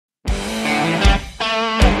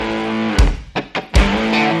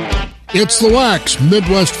It's the Wax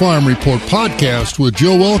Midwest Farm Report podcast with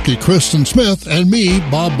Joe Welke, Kristen Smith, and me,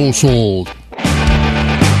 Bob Bosold.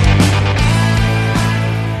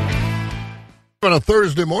 On a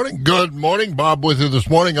Thursday morning, good morning. Bob with you this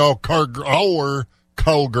morning. Our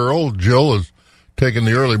cowgirl, Jill, is taking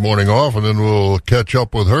the early morning off, and then we'll catch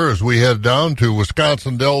up with her as we head down to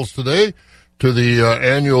Wisconsin Dells today to the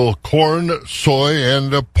annual Corn, Soy,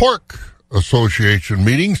 and Pork Association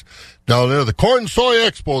meetings. Down there, the Corn Soy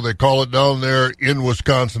Expo, they call it down there in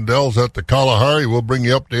Wisconsin Dells at the Kalahari. We'll bring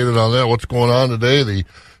you updated on that, what's going on today. The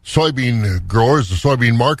soybean growers, the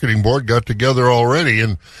Soybean Marketing Board, got together already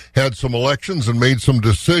and had some elections and made some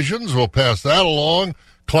decisions. We'll pass that along.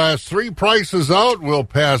 Class 3 prices out. We'll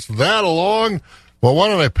pass that along. Well, why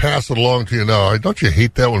don't I pass it along to you now? Don't you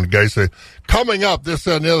hate that when guys say, coming up, this,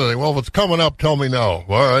 that, and the other thing? Well, if it's coming up, tell me now.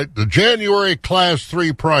 All right. The January Class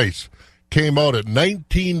 3 price came out at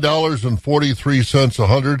 $19.43 a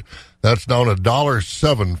hundred. That's down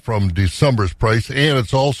 $1.07 from December's price, and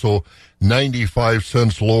it's also 95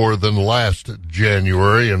 cents lower than last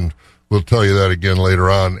January, and we'll tell you that again later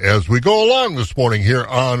on as we go along this morning here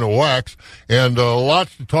on Wax. And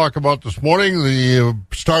lots to talk about this morning. The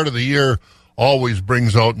start of the year always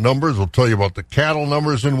brings out numbers. We'll tell you about the cattle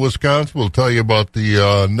numbers in Wisconsin. We'll tell you about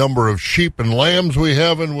the number of sheep and lambs we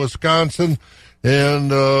have in Wisconsin. And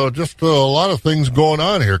just a lot of things going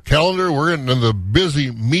on here. Calendar, we're getting into the busy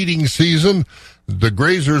meeting season. The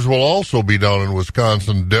grazers will also be down in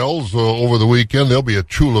Wisconsin Dells over the weekend. They'll be at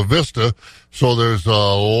Chula Vista. So there's a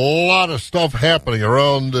lot of stuff happening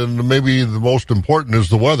around, and maybe the most important is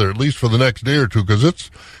the weather, at least for the next day or two, because it's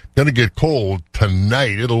going to get cold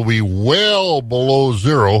tonight. It'll be well below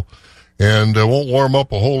zero, and it won't warm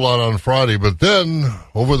up a whole lot on Friday. But then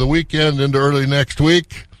over the weekend into early next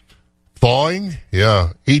week, thawing,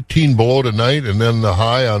 18 below tonight, and then the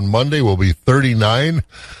high on Monday will be 39.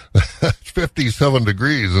 That's 57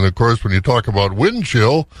 degrees. And, of course, when you talk about wind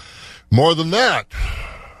chill, more than that.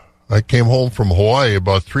 I came home from Hawaii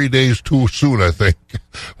about 3 days too soon, I think.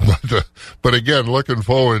 But again, looking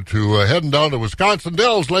forward to heading down to Wisconsin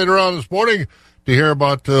Dells later on this morning to hear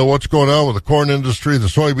about what's going on with the corn industry, the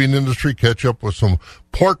soybean industry, catch up with some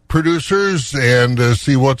pork producers, and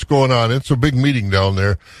see what's going on. It's a big meeting down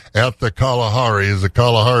there at the Kalahari. As the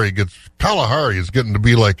Kalahari is getting to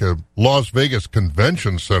be like a Las Vegas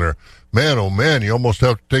convention center. Man, oh man, you almost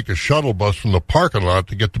have to take a shuttle bus from the parking lot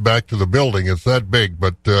to get back to the building. It's that big.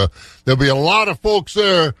 But there'll be a lot of folks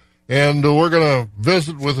there, and we're going to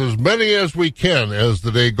visit with as many as we can as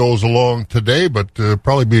the day goes along today, but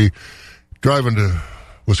probably be driving to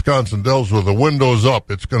Wisconsin Dells with the windows up.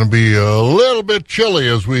 It's going to be a little bit chilly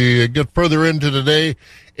as we get further into today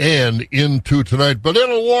and into tonight, but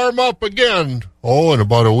it'll warm up again, in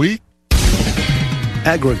about a week.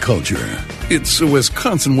 Agriculture. It's a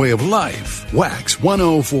Wisconsin way of life. Wax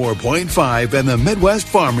 104.5 and the Midwest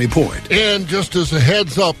Farm Report. And just as a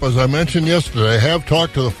heads up, as I mentioned yesterday, I have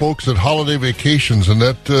talked to the folks at Holiday Vacations and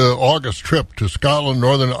that August trip to Scotland,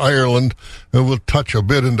 Northern Ireland, and we'll touch a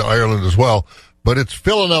bit into Ireland as well. But it's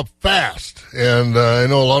filling up fast, and I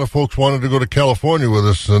know a lot of folks wanted to go to California with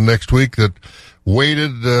us next week that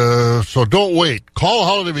waited, so don't wait. Call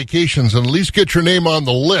Holiday Vacations and at least get your name on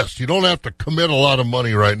the list. You don't have to commit a lot of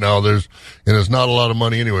money right now. There's not a lot of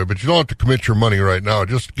money anyway, but you don't have to commit your money right now.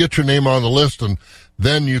 Just get your name on the list, and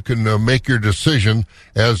then you can make your decision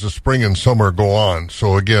as the spring and summer go on.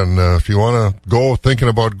 So again, if you want to go thinking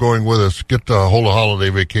about going with us, get a hold of Holiday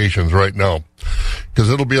Vacations right now, because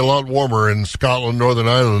it'll be a lot warmer in Scotland, Northern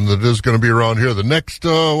Ireland than it is going to be around here. The next,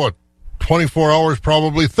 24 hours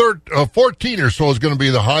probably, 14 or so is going to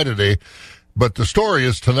be the high today. But the story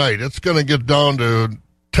is tonight. It's going to get down to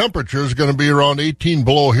temperatures going to be around 18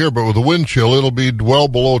 below here, but with the wind chill, it'll be well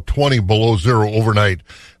below 20 below zero overnight.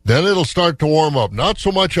 Then it'll start to warm up. Not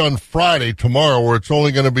so much on Friday, tomorrow, where it's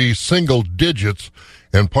only going to be single digits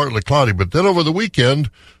and partly cloudy. But then over the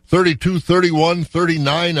weekend, 32, 31,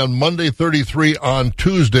 39 on Monday, 33 on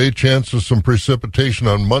Tuesday. Chance of some precipitation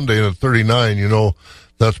on Monday, and at 39,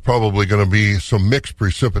 that's probably going to be some mixed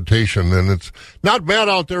precipitation, and it's not bad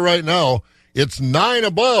out there right now. It's 9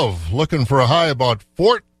 above, looking for a high about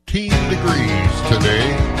 14 degrees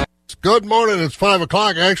today. Good morning. It's 5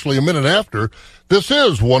 o'clock, actually a minute after. This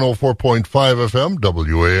is 104.5 FM,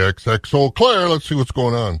 WAXX Eau Claire. Let's see what's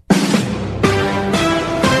going on.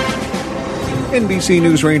 NBC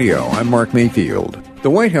News Radio, I'm Mark Mayfield. The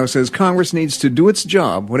White House says Congress needs to do its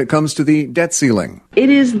job when it comes to the debt ceiling. It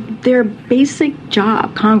is their basic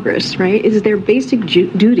job, Congress, right? It is their basic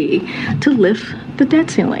duty to lift the debt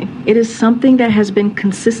ceiling. It is something that has been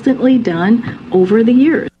consistently done over the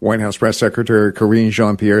years. White House Press Secretary Karine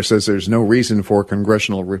Jean-Pierre says there's no reason for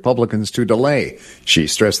congressional Republicans to delay. She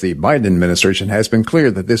stressed the Biden administration has been clear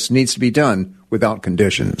that this needs to be done without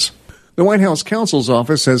conditions. The White House counsel's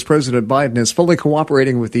office says President Biden is fully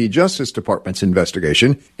cooperating with the Justice Department's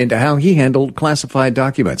investigation into how he handled classified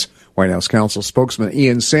documents. White House counsel spokesman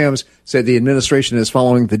Ian Sams said the administration is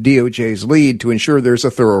following the DOJ's lead to ensure there's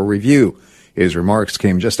a thorough review. His remarks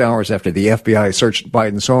came just hours after the FBI searched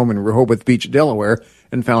Biden's home in Rehoboth Beach, Delaware,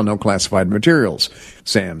 and found no classified materials.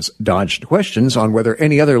 Sams dodged questions on whether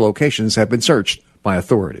any other locations have been searched by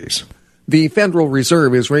authorities. The Federal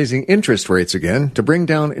Reserve is raising interest rates again to bring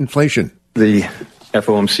down inflation. The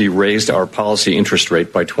FOMC raised our policy interest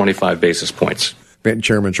rate by 25 basis points. Fed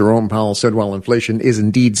Chairman Jerome Powell said while inflation is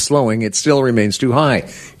indeed slowing, it still remains too high.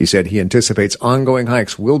 He said he anticipates ongoing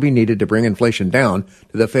hikes will be needed to bring inflation down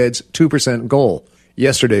to the Fed's 2% goal.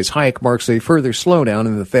 Yesterday's hike marks a further slowdown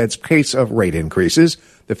in the Fed's pace of rate increases.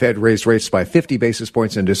 The Fed raised rates by 50 basis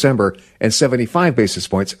points in December and 75 basis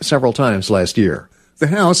points several times last year. The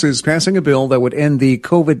House is passing a bill that would end the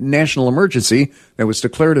COVID national emergency that was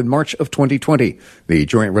declared in March of 2020. The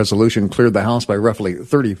joint resolution cleared the House by roughly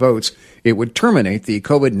 30 votes. It would terminate the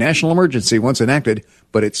COVID national emergency once enacted,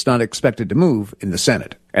 but it's not expected to move in the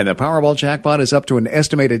Senate. And the Powerball jackpot is up to an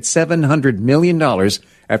estimated $700 million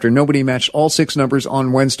after nobody matched all 6 numbers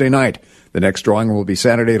on Wednesday night. The next drawing will be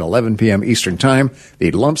Saturday at 11 p.m. Eastern Time. The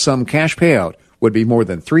lump sum cash payout would be more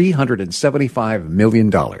than $375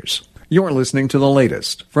 million. You're listening to the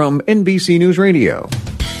latest from NBC News Radio.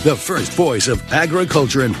 The first voice of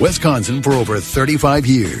agriculture in Wisconsin for over 35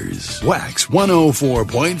 years. Wax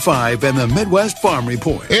 104.5 and the Midwest Farm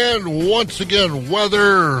Report. And once again,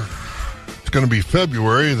 weather. It's going to be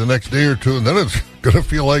February the next day or two, and then it's going to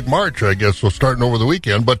feel like March, I guess. So starting over the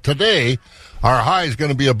weekend. But today, our high is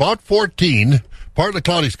going to be about 14. Partly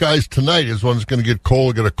cloudy skies tonight is when it's going to get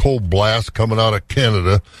cold. Get a cold blast coming out of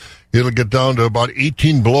Canada. It'll get down to about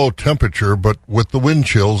 18 below temperature, but with the wind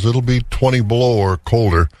chills, it'll be 20 below or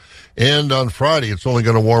colder. And on Friday, it's only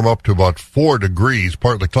going to warm up to about 4 degrees,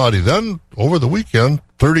 partly cloudy. Then, over the weekend,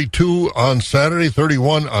 32 on Saturday,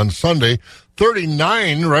 31 on Sunday,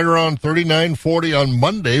 39, right around 39, 40 on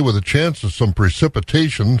Monday with a chance of some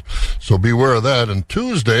precipitation, so beware of that. And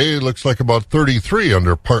Tuesday, it looks like about 33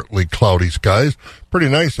 under partly cloudy skies. Pretty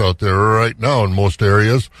nice out there right now in most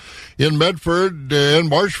areas. In Medford and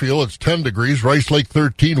Marshfield, it's 10 degrees. Rice Lake,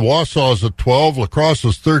 13. Wausau's at 12. La Crosse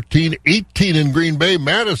is 13. 18 in Green Bay.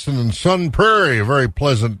 Madison and Sun Prairie, a very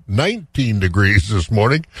pleasant 19 degrees this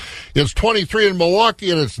morning. It's 23 in Milwaukee,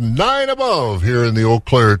 and it's 9 above here in the Eau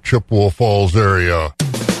Claire, Chippewa Falls area.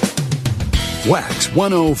 Wax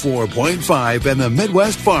 104.5 and the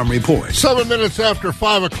Midwest Farm Report. 7 minutes after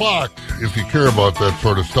 5 o'clock. If you care about that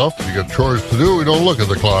sort of stuff, if you got chores to do, we don't look at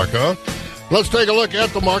the clock, huh? Let's take a look at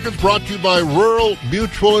the markets, brought to you by Rural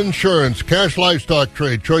Mutual Insurance. Cash livestock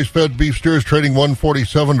trade. Choice fed beef steers trading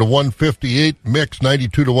 147 to 158. Mix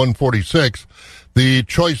 92 to 146. The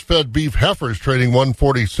choice fed beef heifers trading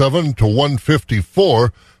 147 to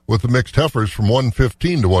 154. With the mixed heifers from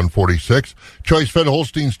 115 to 146. Choice fed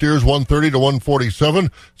Holstein steers 130 to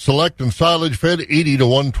 147. Select and silage fed 80 to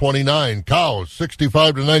 129. Cows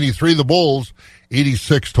 65 to 93. The bulls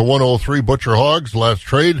 86 to 103. Butcher hogs last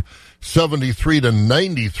trade 73 to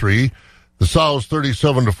 93. The sows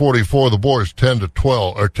 37 to 44. The boars 10 to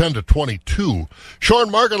 12 or 10 to 22.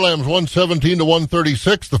 Shorn market lambs 117 to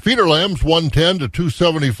 136. The feeder lambs 110 to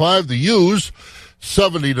 275. The ewes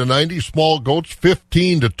 70 to 90, small goats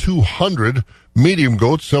 15 to 200, medium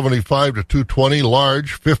goats 75 to 220,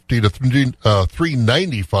 large 50 to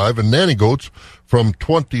 395, and nanny goats from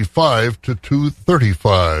 25 to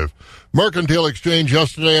 235. Mercantile exchange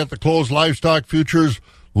yesterday at the close, livestock futures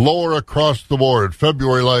lower across the board.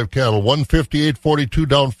 February live cattle 158.42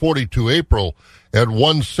 down 42. April at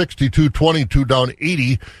 162.22 down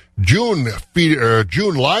 80. June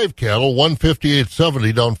live cattle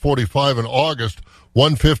 158.70 down 45. In August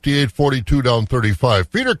 158.42 down 35.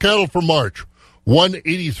 Feeder cattle for March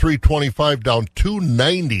 183.25 down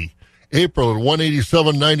 290. April at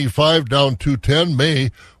 187.95 down 210.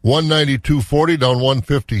 May 192.40 down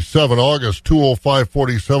 157. August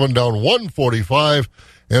 205.47 down 145.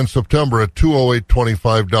 And September at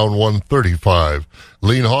 208.25 down 135.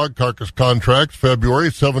 Lean hog carcass contracts February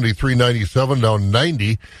 73.97 down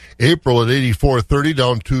 90. April at 84.30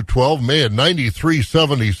 down 212. May at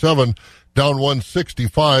 93.77 down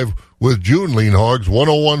 165, with June lean hogs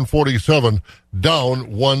 101.47,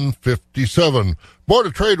 down 157. Board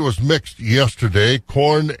of Trade was mixed yesterday.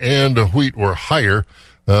 Corn and wheat were higher.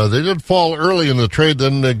 They did fall early in the trade,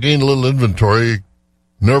 then gained a little inventory.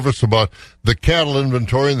 Nervous about the cattle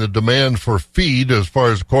inventory and the demand for feed as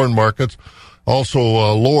far as corn markets. Also,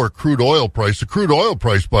 lower crude oil price. The crude oil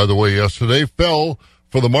price, by the way, yesterday fell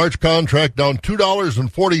for the March contract down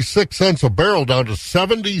 $2.46 a barrel, down to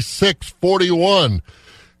 $76.41.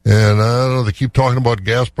 And I don't know, they keep talking about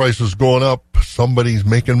gas prices going up. Somebody's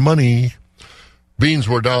making money. Beans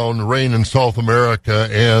were down, rain in South America,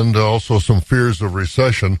 and also some fears of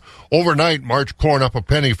recession. Overnight, March corn up a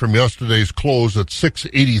penny from yesterday's close at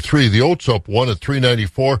 $6.83. The oats up 1 at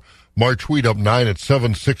 $3.94. March wheat up 9 at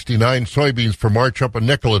 $7.69. Soybeans for March up a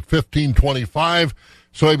nickel at $15.25.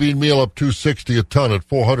 Soybean meal up $2.60 a ton at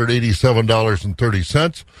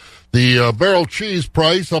 $487.30. The barrel cheese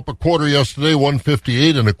price up a quarter yesterday,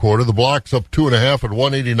 $1.58 and a quarter. The blocks up 2.5 at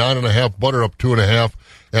 $1.89 and a half. Butter up 2.5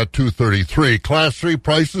 at $2.33. Class 3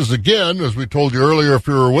 prices again, as we told you earlier, if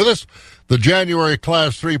you were with us, the January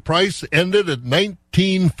Class 3 price ended at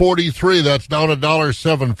 $19.43. That's down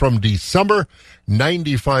 $1.07 from December,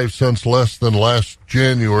 95 cents less than last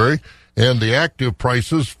January. And the active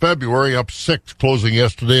prices, February up 6, closing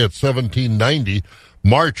yesterday at $17.90.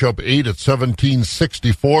 March up 8 at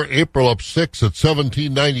 $17.64. April up 6 at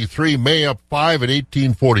 $17.93. May up 5 at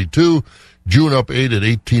 $18.42. June up 8 at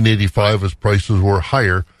 $18.85 as prices were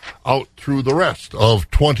higher out through the rest of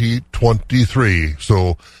 2023.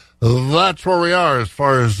 So that's where we are as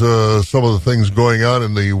far as some of the things going on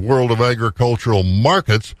in the world of agricultural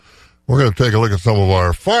markets. We're going to take a look at some of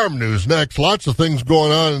our farm news next. Lots of things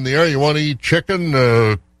going on in the area. You want to eat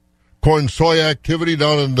chicken, corn soy activity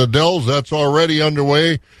down in the Dells, that's already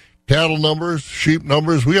underway. Cattle numbers, sheep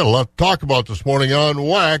numbers. We got a lot to talk about this morning on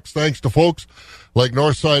Wax, thanks to folks like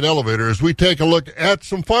Northside Elevator, as we take a look at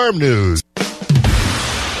some farm news.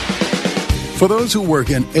 For those who work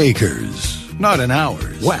in acres, not in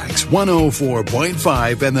hours, Wax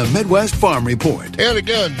 104.5 and the Midwest Farm Report. And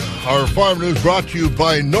again, our farm news brought to you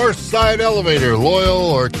by Northside Elevator,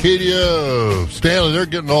 Loyal, Arcadia, Stanley. They're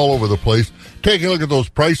getting all over the place. Taking a look at those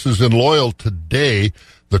prices in Loyal today.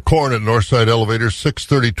 The corn at Northside Elevator,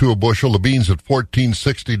 $6.32 a bushel. The beans at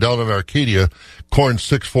 $14.60 down in Arcadia. Corn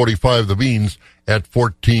 $6.45. The beans at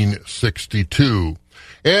 $14.62.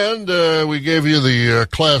 And we gave you the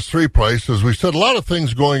Class 3 price. As we said, a lot of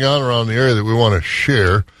things going on around the area that we want to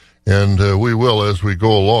share, and we will as we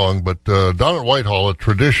go along. But down at Whitehall, a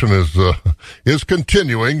tradition is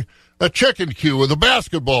continuing. A chicken queue with a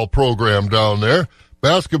basketball program down there.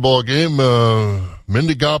 Basketball game,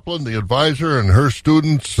 Mindy Goplin, the advisor, and her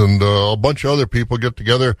students and a bunch of other people get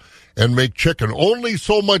together and make chicken. Only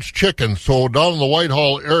so much chicken. So down in the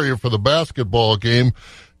Whitehall area for the basketball game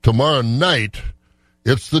tomorrow night,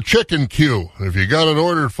 it's the chicken queue. If you got it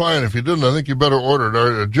ordered, fine. If you didn't, I think you better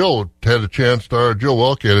order it. Joe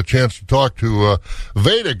Welke had a chance to talk to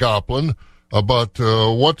Veda Goplin about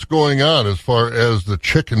what's going on as far as the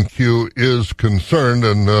chicken queue is concerned,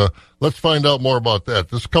 and let's find out more about that.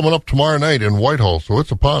 This is coming up tomorrow night in Whitehall, so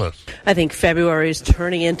it's upon us. I think February is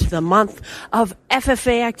turning into the month of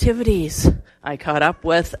FFA activities. I caught up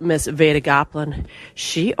with Miss Veda Goplin.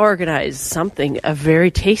 She organized something very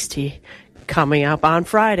tasty coming up on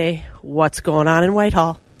Friday. What's going on in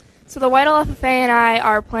Whitehall? So the Whitehall FFA and I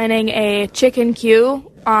are planning a chicken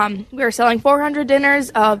queue. We are selling 400 dinners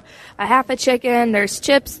of a half a chicken. There's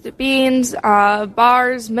chips, beans,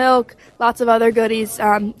 bars, milk, lots of other goodies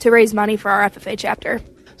to raise money for our FFA chapter.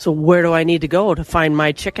 So where do I need to go to find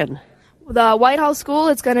my chicken? The Whitehall School,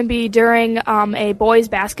 it's going to be during a boys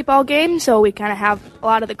basketball game, so we kind of have a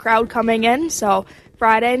lot of the crowd coming in. So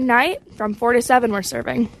Friday night from 4 to 7 we're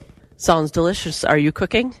serving. Sounds delicious. Are you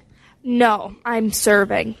cooking? No, I'm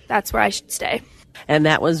serving. That's where I should stay. And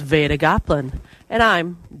that was Veda Goplin. And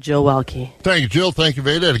I'm Jill Welke. Thank you, Jill. Thank you,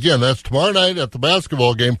 Veda. And again, that's tomorrow night at the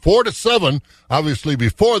basketball game, 4 to 7. Obviously,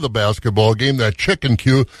 before the basketball game, that chicken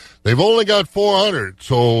queue, they've only got 400.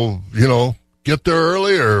 So, get there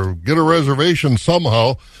early or get a reservation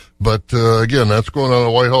somehow. But, again, that's going on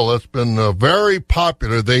at Whitehall. That's been very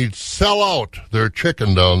popular. They sell out their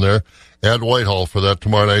chicken down there at Whitehall for that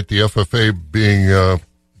tomorrow night. The FFA being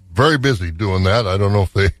very busy doing that. I don't know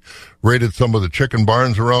if they raided some of the chicken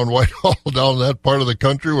barns around Whitehall down in that part of the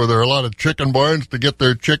country where there are a lot of chicken barns to get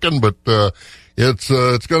their chicken, but it's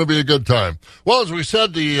going to be a good time. Well, as we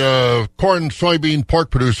said, the corn, soybean,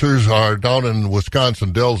 pork producers are down in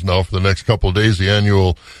Wisconsin Dells now for the next couple of days, the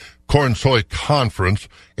annual Corn Soy Conference.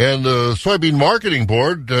 And the Soybean Marketing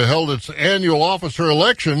Board held its annual officer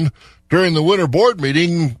election during the winter board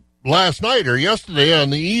meeting last night or yesterday on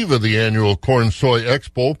the eve of the annual Corn Soy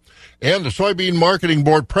Expo, and the Soybean Marketing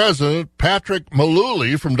Board President, Patrick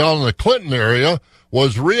Mullooly from down in the Clinton area,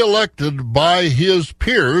 was reelected by his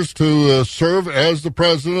peers to serve as the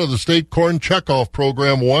president of the state corn checkoff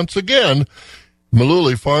program once again.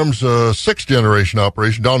 Mullooly farms a sixth-generation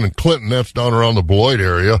operation down in Clinton. That's down around the Beloit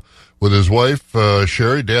area with his wife,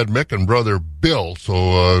 Sherry, dad Mick, and brother Bill.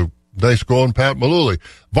 So nice going, Pat Mullooly.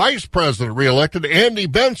 Vice President reelected Andy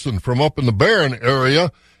Benson from up in the Barron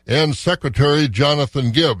area, and Secretary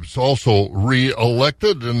Jonathan Gibbs also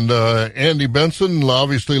reelected. And Andy Benson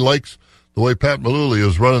obviously likes the way Pat Mullooly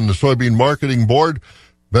is running the Soybean Marketing Board.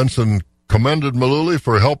 Benson commended Mullooly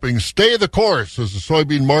for helping stay the course as the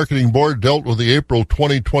Soybean Marketing Board dealt with the April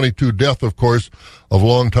 2022 death, of course, of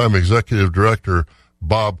longtime Executive Director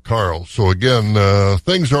Bob Carl. So again,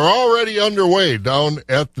 things are already underway down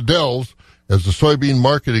at the Dells as the Soybean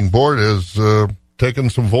Marketing Board has taken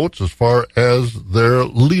some votes as far as their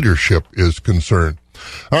leadership is concerned.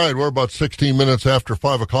 All right, we're about 16 minutes after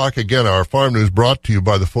 5 o'clock. Again, our farm news brought to you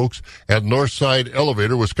by the folks at Northside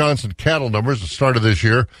Elevator. Wisconsin cattle numbers at the start of this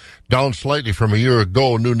year down slightly from a year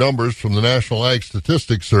ago. New numbers from the National Ag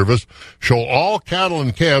Statistics Service show all cattle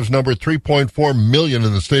and calves numbered 3.4 million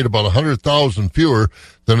in the state, about 100,000 fewer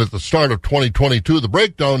than at the start of 2022. The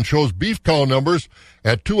breakdown shows beef cow numbers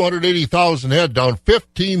at 280,000 head, down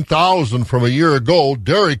 15,000 from a year ago.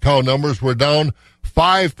 Dairy cow numbers were down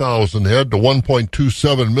 5,000 head to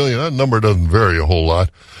 1.27 million. That number doesn't vary a whole lot.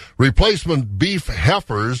 Replacement beef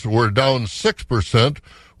heifers were down 6%,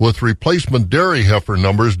 with replacement dairy heifer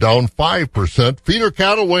numbers down 5%. Feeder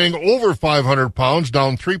cattle weighing over 500 pounds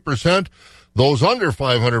down 3%. Those under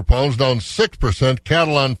 500 pounds down 6%.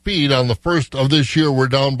 Cattle on feed on the first of this year were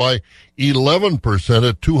down by 11%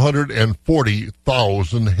 at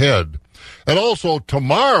 240,000 head. And also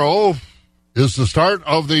tomorrow is the start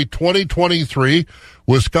of the 2023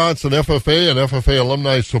 Wisconsin FFA and FFA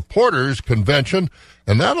Alumni Supporters Convention,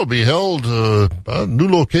 and that'll be held a new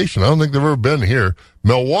location. I don't think they've ever been here.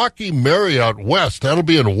 Milwaukee Marriott West. That'll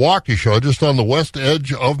be in Waukesha, just on the west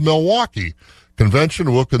edge of Milwaukee.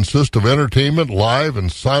 Convention will consist of entertainment, live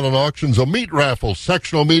and silent auctions, a meat raffle,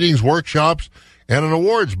 sectional meetings, workshops, and an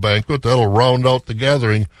awards banquet. That'll round out the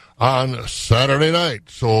gathering on Saturday night.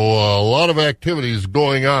 So a lot of activities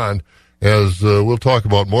going on, as we'll talk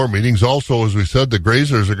about more meetings. Also, as we said, the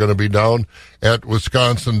Grazers are going to be down at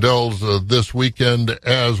Wisconsin Dells this weekend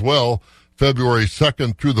as well, February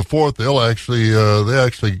 2nd through the 4th. They're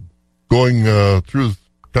actually going through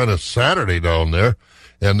kind of Saturday down there,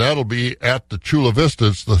 and that'll be at the Chula Vista.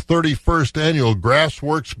 It's the 31st annual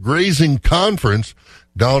Grassworks Grazing Conference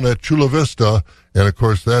down at Chula Vista, and of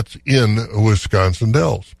course that's in Wisconsin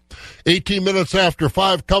Dells. 18 minutes after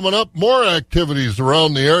 5 coming up. More activities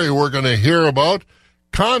around the area we're going to hear about.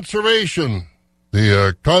 Conservation.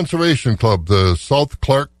 The Conservation Club, the South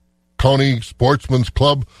Clark County Sportsman's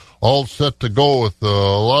Club, all set to go with a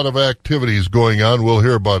lot of activities going on. We'll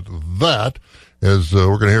hear about that as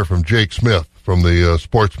we're going to hear from Jake Smith from the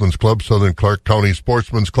Sportsman's Club, Southern Clark County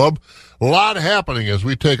Sportsman's Club. A lot happening as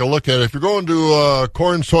we take a look at it. If you're going to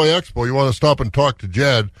Corn Soy Expo, you want to stop and talk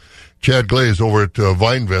to Chad Glaze over at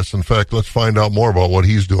Vinevest. In fact, let's find out more about what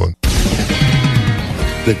he's doing.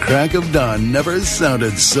 The crack of dawn never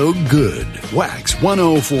sounded so good. Wax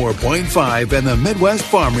 104.5 and the Midwest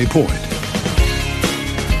Farm Report.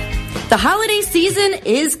 The holiday season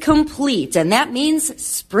is complete, and that means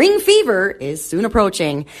spring fever is soon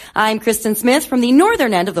approaching. I'm Kristen Smith from the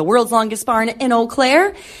northern end of the world's longest barn in Eau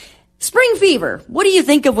Claire. Spring fever. What do you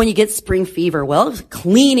think of when you get spring fever? Well, it's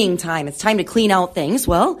cleaning time. It's time to clean out things.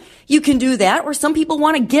 Well, you can do that, or some people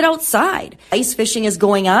want to get outside. Ice fishing is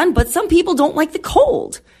going on, but some people don't like the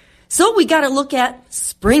cold. So we got to look at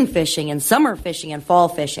spring fishing and summer fishing and fall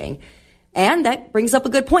fishing. And that brings up a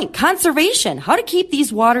good point. Conservation. How to keep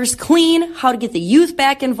these waters clean, how to get the youth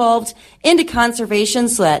back involved into conservation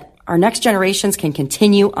so that our next generations can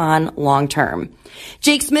continue on long term.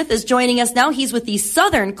 Jake Smith is joining us now. He's with the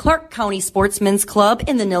Southern Clark County Sportsman's Club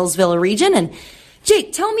in the Nillsville region. And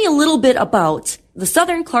Jake, tell me a little bit about the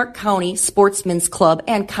Southern Clark County Sportsman's Club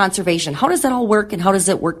and conservation. How does that all work, and how does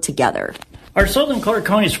it work together? Our Southern Clark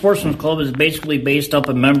County Sportsman's Club is basically based up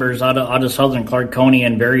of members out of Southern Clark County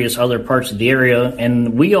and various other parts of the area,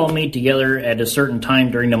 and we all meet together at a certain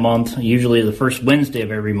time during the month, usually the first Wednesday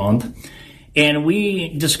of every month, and we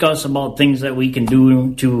discuss about things that we can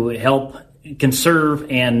do to help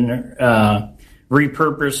conserve and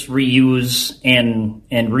repurpose, reuse, and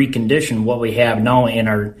recondition what we have now in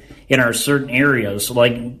our certain areas,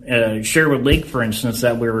 like Sherwood Lake, for instance,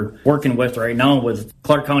 that we're working with right now with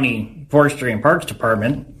Clark County Forestry and Parks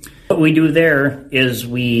Department. What we do there is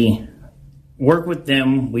we work with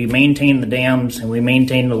them, we maintain the dams, and we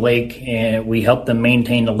maintain the lake, and we help them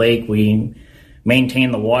maintain the lake. We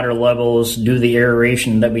maintain the water levels, do the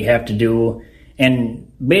aeration that we have to do, and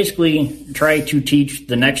basically try to teach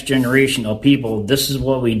the next generation of people, this is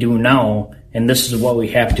what we do now, and this is what we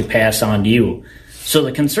have to pass on to you. So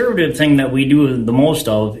the conservative thing that we do the most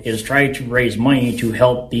of is try to raise money to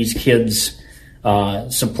help these kids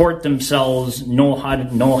support themselves, know how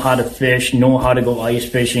to fish, know how to go ice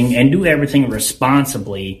fishing, and do everything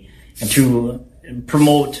responsibly, and to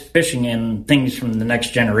promote fishing and things from the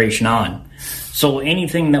next generation on. So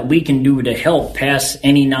anything that we can do to help pass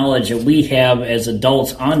any knowledge that we have as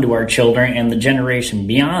adults onto our children and the generation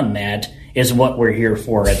beyond that is what we're here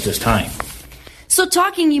for at this time. So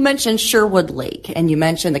you mentioned Sherwood Lake, and you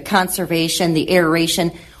mentioned the conservation, the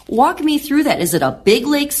aeration. Walk me through that. Is it a big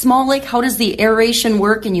lake, small lake? How does the aeration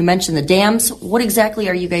work? And you mentioned the dams. What exactly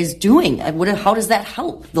are you guys doing? How does that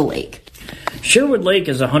help the lake? Sherwood Lake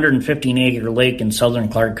is a 115-acre lake in southern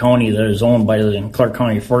Clark County that is owned by the Clark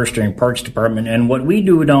County Forestry and Parks Department. And what we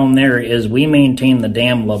do down there is we maintain the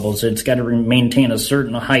dam levels. It's got to maintain a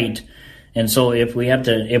certain height. And so if we have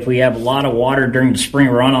a lot of water during the spring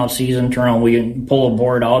runoff season, we pull a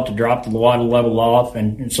board out to drop the water level off,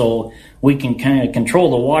 and so we can kind of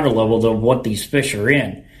control the water levels of what these fish are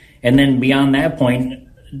in. And then beyond that point,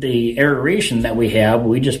 the aeration that we have,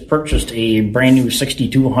 we just purchased a brand new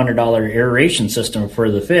 $6,200 aeration system for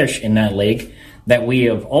the fish in that lake that we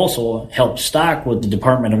have also helped stock with the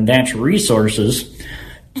Department of Natural Resources.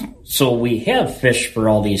 So we have fish for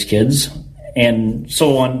all these kids and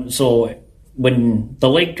so on. So when the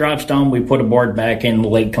lake drops down, we put a board back in, the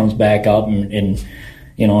lake comes back up, and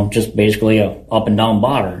just basically a up and down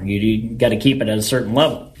water. You got to keep it at a certain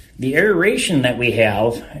level. The aeration that we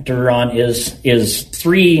have to run is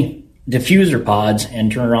 3 diffuser pods,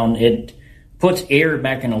 and it puts air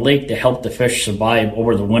back in the lake to help the fish survive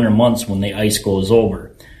over the winter months when the ice goes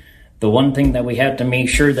over. The one thing that we have to make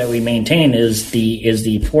sure that we maintain is the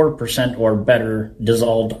 4% or better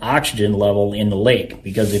dissolved oxygen level in the lake,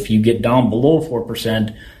 because if you get down below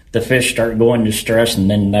 4%, the fish start going to stress, and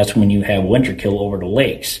then that's when you have winter kill over the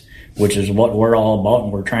lakes, which is what we're all about,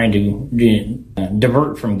 and we're trying to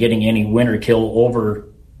divert from getting any winter kill over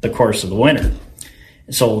the course of the winter.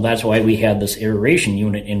 So that's why we have this aeration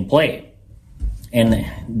unit in play. And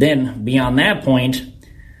then beyond that point,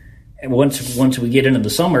 once we get into the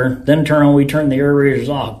summer, then we turn the aerators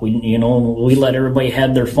off. We let everybody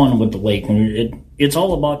have their fun with the lake. It's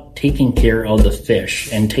all about taking care of the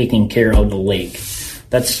fish and taking care of the lake.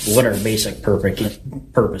 That's what our basic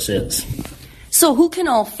purpose is. So who can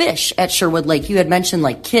all fish at Sherwood Lake? You had mentioned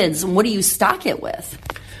like kids. What do you stock it with?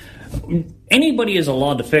 Anybody is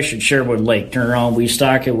allowed to fish at Sherwood Lake. We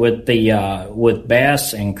stock it with with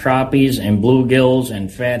bass and crappies and bluegills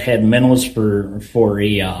and fathead minnows for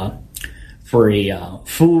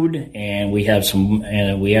food, and we have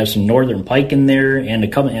some northern pike in there,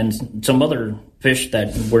 and some other fish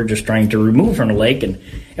that we're just trying to remove from the lake. And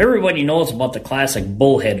everybody knows about the classic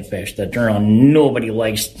bullhead fish that nobody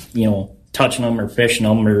likes, touching them or fishing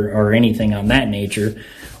them or anything on that nature,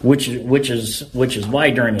 which is why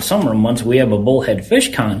during the summer months we have a bullhead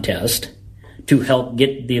fish contest to help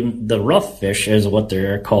get the rough fish, is what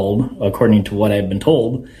they're called, according to what I've been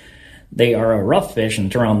told. They are a rough fish,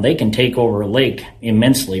 and they can take over a lake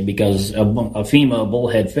immensely, because a female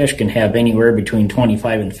bullhead fish can have anywhere between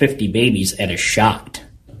 25 and 50 babies at a shot.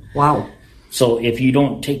 Wow. So if you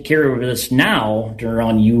don't take care of this now,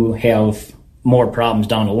 you have more problems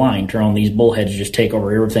down the line. These bullheads just take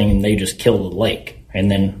over everything, and they just kill the lake.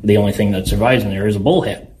 And then the only thing that survives in there is a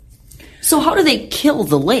bullhead. So how do they kill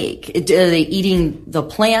the lake? Are they eating the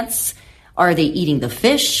plants? Are they eating the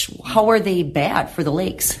fish? How are they bad for the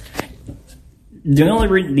lakes? The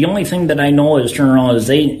only thing that I know is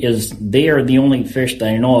they are the only fish that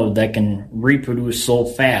I know of that can reproduce so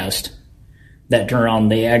fast that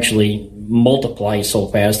they actually multiply so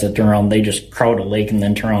fast that they just crowd a lake, and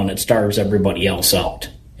then it starves everybody else out.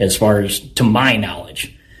 As far as to my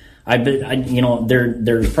knowledge,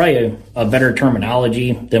 there's probably a better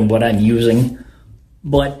terminology than what I'm using,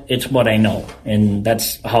 but it's what I know, and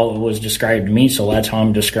that's how it was described to me. So that's how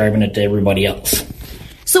I'm describing it to everybody else.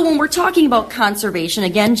 So when we're talking about conservation,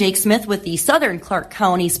 again, Jake Smith with the Southern Clark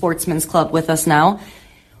County Sportsman's Club with us now.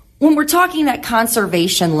 When we're talking that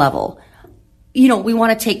conservation level, we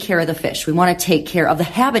want to take care of the fish. We want to take care of the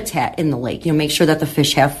habitat in the lake, make sure that the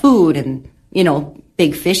fish have food, and,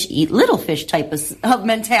 big fish eat little fish type of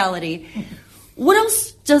mentality. What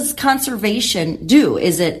else does conservation do?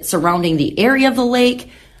 Is it surrounding the area of the lake?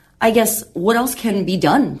 I guess, what else can be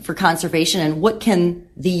done for conservation, and what can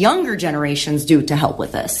the younger generations do to help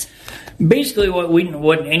with this? Basically,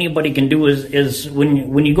 what anybody can do is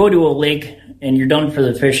when you go to a lake and you're done for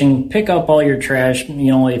the fishing, pick up all your trash.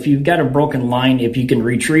 If you've got a broken line, if you can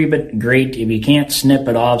retrieve it, great. If you can't, snip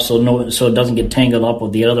it off so it doesn't get tangled up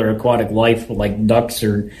with the other aquatic life like ducks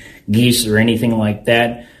or geese or anything like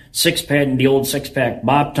that. The old six-pack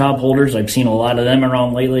bop top holders, I've seen a lot of them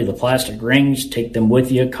around lately. The plastic rings, take them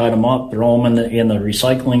with you, cut them up, throw them in the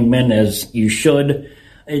recycling bin as you should.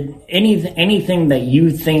 Anything that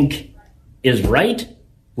you think is right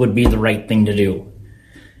would be the right thing to do.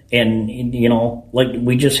 And like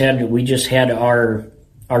we just had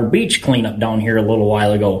our beach cleanup down here a little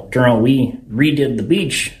while ago. We redid the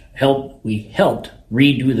beach. We helped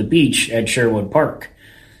redo the beach at Sherwood Park.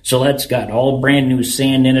 So that's got all brand new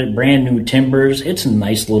sand in it, brand new timbers. It's a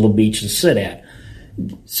nice little beach to sit at.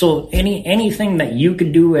 So anything that you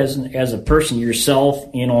could do as a person yourself,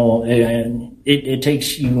 it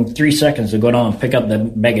takes you 3 seconds to go down and pick up the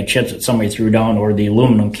bag of chips that somebody threw down, or the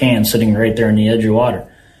aluminum can sitting right there in the edge of the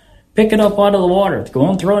water. Pick it up out of the water. Go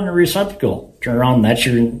and throw it in a receptacle. Turn around. That's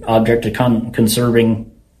your object of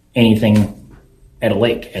conserving anything at a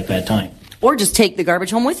lake at that time. Or just take the garbage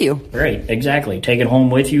home with you. Right, exactly. Take it home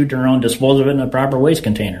with you, turn around, dispose of it in a proper waste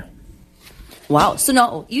container. Wow. So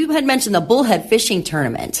now, you had mentioned the bullhead fishing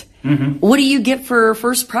tournament. Mm-hmm. What do you get for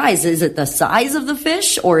first prize? Is it the size of the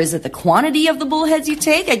fish, or is it the quantity of the bullheads you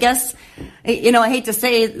take? I guess, I hate to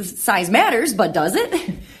say size matters, but does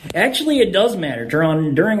it? Actually, it does matter.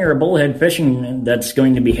 During our bullhead fishing that's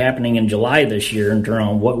going to be happening in July this year,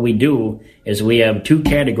 what we do is we have 2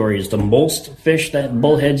 categories: the most fish that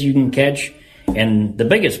bullheads you can catch, and the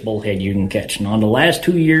biggest bullhead you can catch. Now, in the last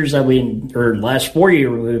 2 years last 4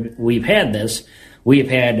 years we've had this, we've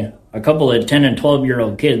had a couple of 10 and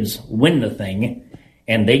 12-year-old kids win the thing,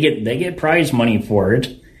 and they get prize money for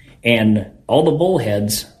it, and all the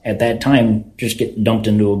bullheads at that time just get dumped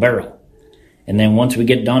into a barrel. And then once we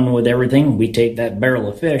get done with everything, we take that barrel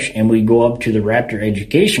of fish and we go up to the Raptor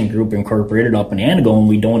Education Group Incorporated up in Antigo, and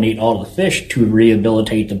we donate all the fish to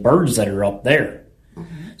rehabilitate the birds that are up there.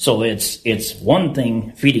 Mm-hmm. So it's one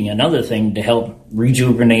thing feeding another thing to help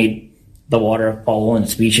rejuvenate the waterfowl and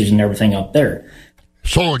species and everything up there.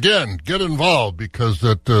 So again, get involved, because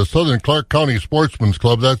at Southern Clark County Sportsman's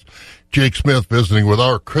Club, that's Jake Smith visiting with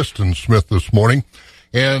our Kristen Smith this morning,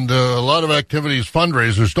 and a lot of activities,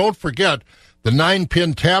 fundraisers. Don't forget, the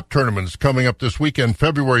 9-pin tap tournament is coming up this weekend,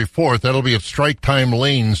 February 4th. That'll be at Strike Time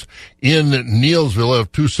Lanes in Neilsville. They'll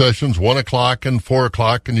have 2 sessions, 1 o'clock and 4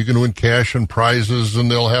 o'clock, and you can win cash and prizes, and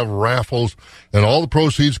they'll have raffles, and all the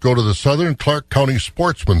proceeds go to the Southern Clark County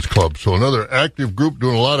Sportsman's Club. So another active group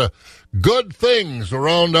doing a lot of good things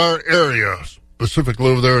around our area,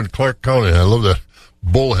 specifically over there in Clark County. I love that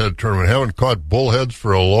bullhead tournament. Haven't caught bullheads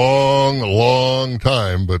for a long, long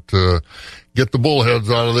time, but get the bullheads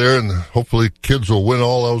out of there, and hopefully kids will win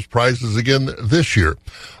all those prizes again this year.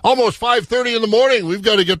 Almost 5:30 in the morning. We've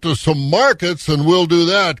got to get to some markets, and we'll do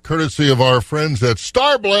that courtesy of our friends at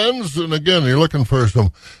Star Blends. And again, you're looking for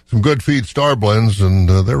some good feed Star Blends, and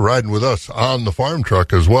they're riding with us on the farm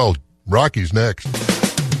truck as well. Rocky's next.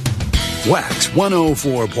 Wax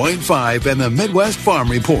 104.5 and the Midwest Farm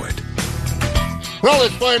Report. Well,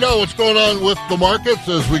 let's find out what's going on with the markets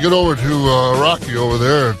as we get over to Rocky over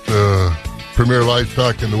there at Premier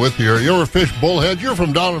Livestock in the Withee. You ever fish bullhead? You're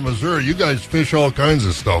from down in Missouri. You guys fish all kinds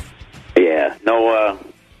of stuff. Yeah,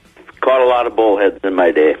 caught a lot of bullheads in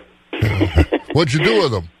my day. What'd you do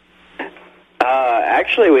with them?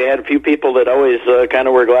 Actually, we had a few people that always kind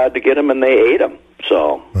of were glad to get them, and they ate them.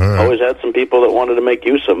 So, always had some people that wanted to make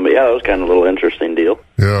use of them. But yeah, it was kind of a little interesting deal.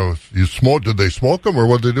 Yeah, did they smoke them, or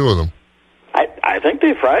what'd they do with them? I think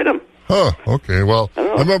they fried them. Huh, okay. Well, I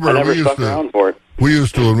remember I never stuck around for it. We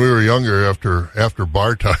used to, when we were younger, after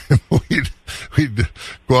bar time, we'd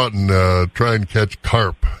go out and try and catch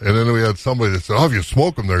carp. And then we had somebody that said, if you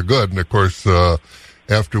smoke them, they're good. And, of course,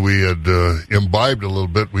 after we had imbibed a little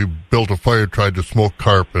bit, we built a fire, tried to smoke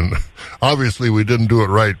carp. And obviously we didn't do it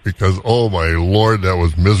right because, oh, my Lord, that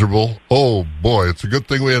was miserable. Oh, boy, it's a good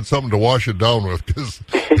thing we had something to wash it down with, because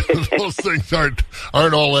those things aren't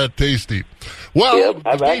all that tasty. Well, yep,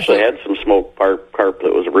 I've actually had some smoked carp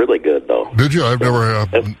that was really good, though. Did you? I've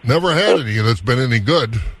never had any that's been any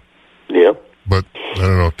good. Yep. But, I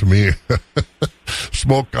don't know, to me,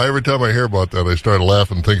 every time I hear about that, I start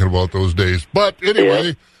laughing thinking about those days. But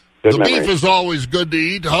anyway, the beef is always good to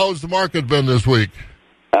eat. How's the market been this week?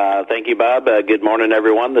 Thank you, Bob. Good morning,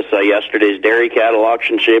 everyone. This yesterday's dairy cattle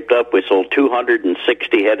auction shaped up. We sold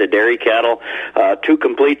 260 head of dairy cattle, 2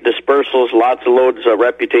 complete dispersals, lots of loads of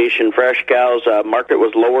Reputation fresh cows. Market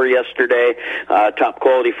was lower yesterday. Top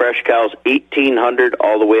quality fresh cows, 1,800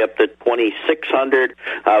 all the way up to 2,600.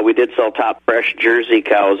 We did sell top fresh Jersey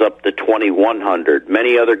cows up to 2,100.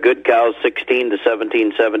 Many other good cows, 16 to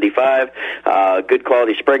 1775. Good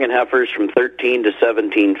quality spring and heifers from 13 to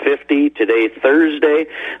 1750. Today, Thursday,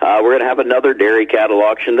 we're going to have another dairy cattle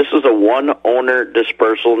auction. This is a one-owner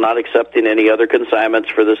dispersal, not accepting any other consignments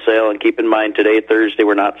for the sale. And keep in mind, today, Thursday,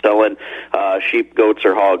 we're not selling sheep, goats,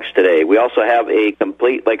 or hogs today. We also have a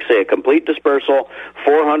complete dispersal,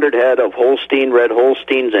 400 head of Holstein, red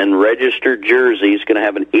Holsteins, and registered Jerseys. Going to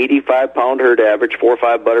have an 85-pound herd average,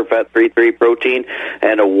 4.5 butterfat, 3.3 protein,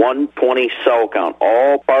 and a 120 cell count.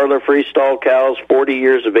 All parlor-free stall cows, 40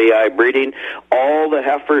 years of AI breeding. All the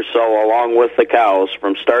heifers sell along with the cows,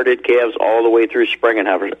 from started calves all the way through spring and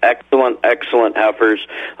heifers. Excellent heifers.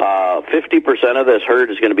 50% of this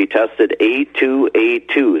herd is going to be tested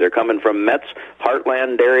A2. They're coming from Metz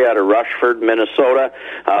Heartland Dairy out of Rushford, Minnesota.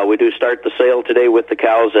 We do start the sale today with the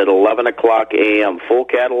cows at 11 o'clock a.m. Full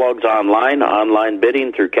catalogs online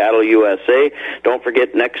bidding through Cattle USA. Don't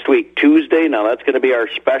forget next week, Tuesday. Now that's going to be our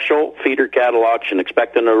special feeder cattle auction.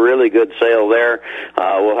 Expecting a really good sale there.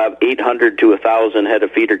 We'll have 800 to 1,000 head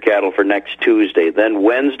of feeder cattle for next Tuesday. Then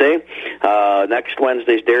Wednesday, next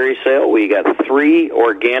Wednesday's dairy sale, we got 3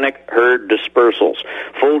 organic herd dispersals.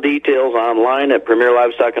 Full details online at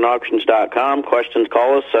PremierLivestockAndAuctions.com. Questions,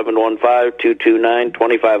 call us,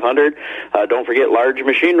 715-229-2500. Don't forget large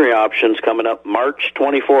machinery options coming up March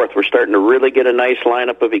 24th. We're starting to really get a nice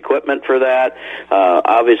lineup of equipment for that.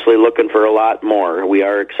 Obviously looking for a lot more. We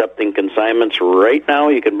are accepting consignments right now.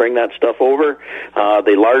 You can bring that stuff over.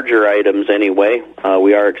 The larger items anyway,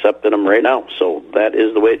 we are accepting them right now. So that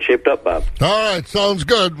is the way it's shaped up, Bob. All right, sounds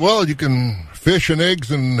good. Well, you can fish and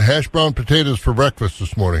eggs and hash brown potatoes for breakfast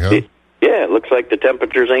this morning, huh? Yeah, it looks like the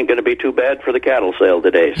temperatures ain't going to be too bad for the cattle sale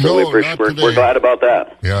today. So no, we're glad about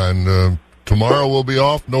that. Yeah, and tomorrow we'll be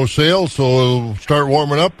off, no sale, so it'll start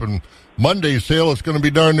warming up. And Monday's sale, it's going to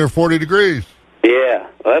be darn near 40 degrees. Yeah,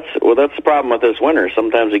 that's the problem with this winter.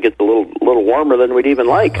 Sometimes it gets a little warmer than we'd even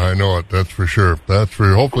like. I know it. That's for sure.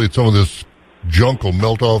 Hopefully some of this junk will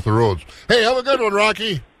melt off the roads. Hey, have a good one,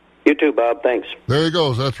 Rocky. You too, Bob. Thanks. There he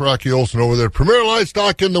goes. That's Rocky Olson over there. Premier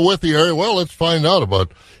Livestock in the Withee area. Well, let's find out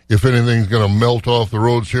about if anything's going to melt off the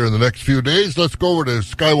roads here in the next few days. Let's go over to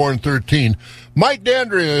Skywarn 13. Mike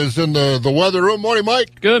Dandria is in the weather room. Morning,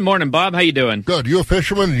 Mike. Good morning, Bob. How you doing? Good. You a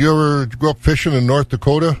fisherman? You ever go up fishing in North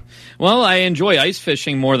Dakota? Well, I enjoy ice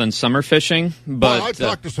fishing more than summer fishing. But I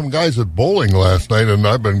talked to some guys at bowling last night, and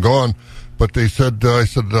I've been gone. But they said,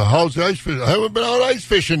 how's the ice fishing? I haven't been out ice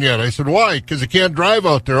fishing yet. I said, why? Because you can't drive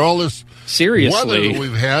out there. All this weather that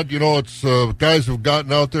we've had, it's guys who've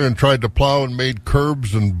gotten out there and tried to plow and made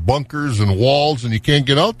curbs and bunkers and walls, and you can't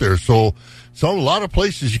get out there. So a lot of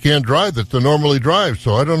places you can't drive that they normally drive.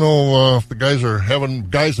 So I don't know if the guys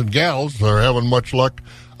and gals are having much luck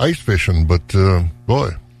ice fishing. But, boy.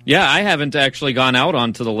 Yeah, I haven't actually gone out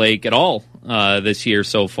onto the lake at all this year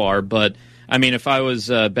so far, but I mean, if I was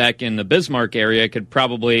back in the Bismarck area, I could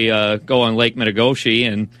probably go on Lake Metagoshi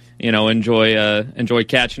and enjoy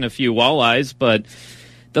catching a few walleyes. But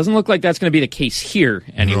it doesn't look like that's going to be the case here,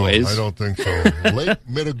 anyways. No, I don't think so. Lake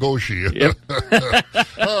Metagoshi. Yep.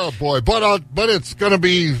 Oh boy, but it's going to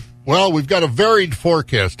be. Well, we've got a varied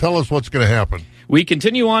forecast. Tell us what's going to happen. We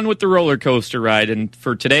continue on with the roller coaster ride, and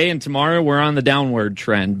for today and tomorrow, we're on the downward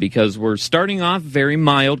trend because we're starting off very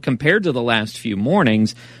mild compared to the last few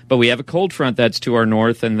mornings, but we have a cold front that's to our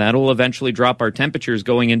north, and that'll eventually drop our temperatures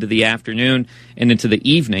going into the afternoon and into the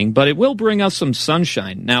evening, but it will bring us some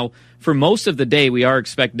sunshine. Now, for most of the day, we are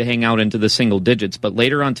expected to hang out into the single digits, but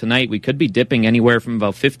later on tonight, we could be dipping anywhere from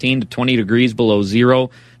about 15 to 20 degrees below zero.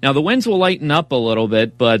 Now, the winds will lighten up a little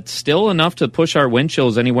bit, but still enough to push our wind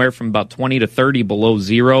chills anywhere from about 20 to 30 below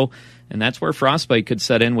zero, and that's where frostbite could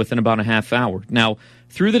set in within about a half hour. Now,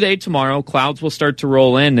 through the day tomorrow, clouds will start to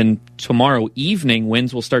roll in, and tomorrow evening,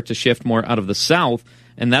 winds will start to shift more out of the south,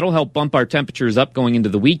 and that'll help bump our temperatures up going into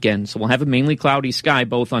the weekend. So we'll have a mainly cloudy sky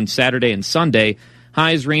both on Saturday and Sunday.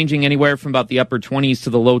 Highs ranging anywhere from about the upper 20s to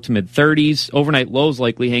the low to mid-30s. Overnight lows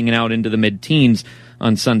likely hanging out into the mid-teens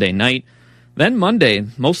on Sunday night. Then Monday,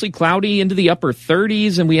 mostly cloudy into the upper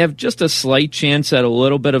 30s, and we have just a slight chance at a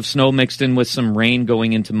little bit of snow mixed in with some rain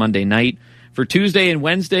going into Monday night. For Tuesday and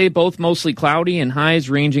Wednesday, both mostly cloudy and highs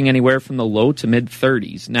ranging anywhere from the low to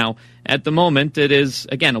mid-30s. Now, at the moment, it is,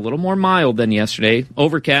 again, a little more mild than yesterday.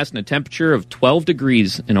 Overcast and a temperature of 12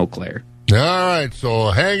 degrees in Eau Claire. All right,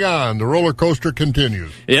 so hang on. The roller coaster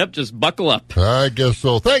continues. Yep, just buckle up. I guess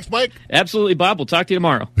so. Thanks, Mike. Absolutely, Bob. We'll talk to you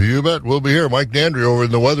tomorrow. You bet. We'll be here. Mike Dandry over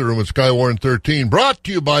in the weather room at Skywarn 13. Brought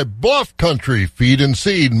to you by Bluff Country Feed and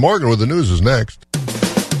Seed. Morgan with the news is next.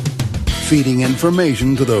 Feeding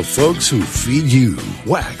information to the folks who feed you.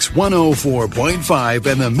 Wax 104.5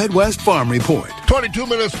 and the Midwest Farm Report. 22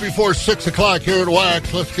 minutes before 6 o'clock here at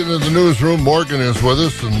Wax. Let's get into the newsroom. Morgan is with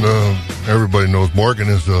us, and everybody knows Morgan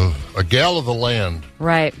is a gal of the land.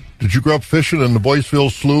 Right. Did you grow up fishing in the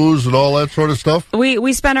Boyceville sloughs and all that sort of stuff?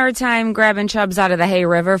 We spent our time grabbing chubs out of the Hay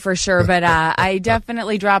River for sure, but I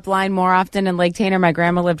definitely dropped line more often in Lake Tanner. My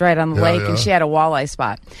grandma lived right on the lake, and she had a walleye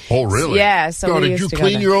spot. Oh, really? Yeah. So did you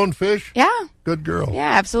clean your own fish? Yeah. Good girl.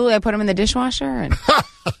 Yeah, absolutely. I put them in the dishwasher, and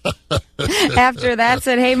after that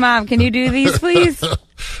said, "Hey, Mom, can you do these, please?"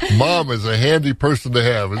 Mom is a handy person to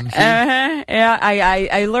have, isn't she? Yeah,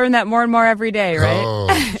 I learn that more and more every day, right?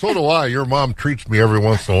 Oh, so do I. Your mom treats me every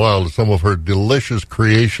once in a while to some of her delicious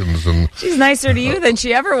creations, and she's nicer to you than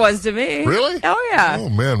she ever was to me. Really? Oh, yeah. Oh,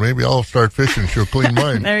 man, maybe I'll start fishing. She'll clean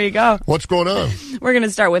mine. There you go. What's going on? We're going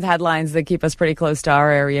to start with headlines that keep us pretty close to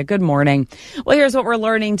our area. Good morning. Well, here's what we're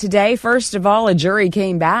learning today. First of all, a jury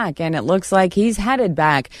came back, and it looks like he's headed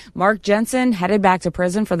back. Mark Jensen headed back to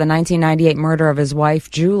prison for the 1998 murder of his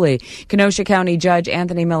wife, Julie. Kenosha County Judge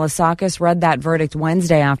Anthony Milasakis read that verdict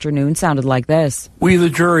Wednesday afternoon. Sounded like this. We, the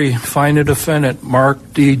jury, find the defendant,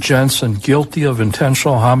 Mark D. Jensen, guilty of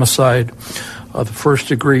intentional homicide of the first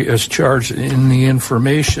degree as charged in the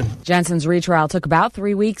information. Jensen's retrial took about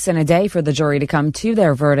 3 weeks and a day for the jury to come to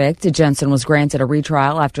their verdict. Jensen was granted a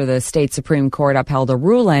retrial after the state Supreme Court upheld a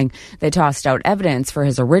ruling that tossed out evidence for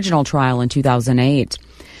his original trial in 2008.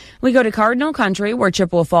 We go to Cardinal Country, where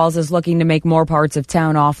Chippewa Falls is looking to make more parts of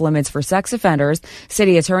town off limits for sex offenders.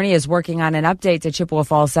 City attorney is working on an update to Chippewa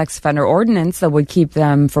Falls sex offender ordinance that would keep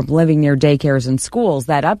them from living near daycares and schools.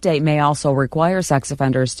 That update may also require sex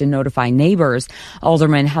offenders to notify neighbors.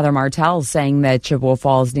 Alderman Heather Martell saying that Chippewa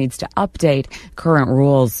Falls needs to update current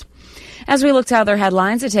rules. As we look to other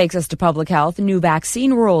headlines, it takes us to public health. New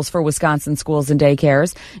vaccine rules for Wisconsin schools and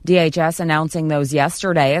daycares. DHS announcing those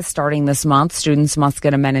yesterday. Starting this month, students must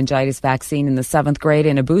get a meningitis vaccine in the 7th grade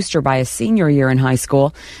and a booster by a senior year in high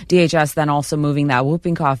school. DHS then also moving that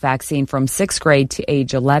whooping cough vaccine from 6th grade to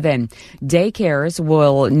age 11. Daycares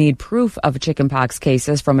will need proof of chickenpox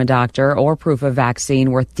cases from a doctor or proof of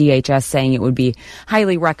vaccine, with DHS saying it would be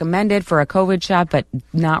highly recommended for a COVID shot, but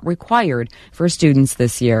not required for students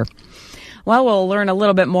this year. Well, we'll learn a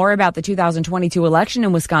little bit more about the 2022 election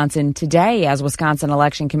in Wisconsin today, as Wisconsin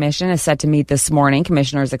Election Commission is set to meet this morning.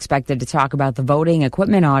 Commissioners expected to talk about the voting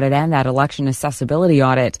equipment audit and that election accessibility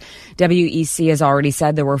audit. WEC has already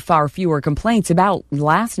said there were far fewer complaints about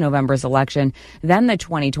last November's election than the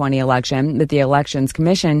 2020 election, but the Elections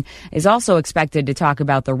Commission is also expected to talk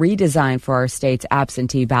about the redesign for our state's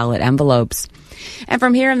absentee ballot envelopes. And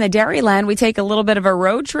from here in the Dairyland, we take a little bit of a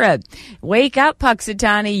road trip. Wake up,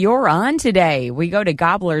 Puxatawny, you're on today. We go to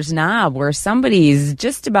Gobbler's Knob, where somebody's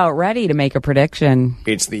just about ready to make a prediction.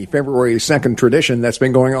 It's the February 2nd tradition that's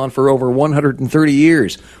been going on for over 130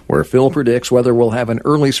 years, where Phil predicts whether we'll have an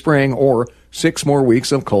early spring or 6 more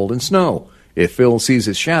weeks of cold and snow. If Phil sees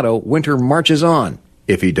his shadow, winter marches on.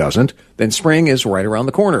 If he doesn't, then spring is right around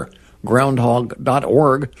the corner.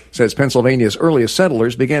 Groundhog.org says Pennsylvania's earliest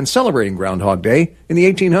settlers began celebrating Groundhog Day in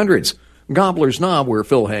the 1800s. Gobbler's Knob, where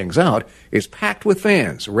Phil hangs out, is packed with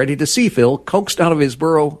fans ready to see Phil coaxed out of his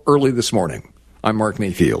burrow early this morning. I'm Mark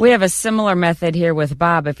Mayfield. We have a similar method here with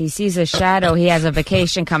Bob. If he sees a shadow, he has a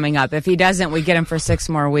vacation coming up. If he doesn't, we get him for 6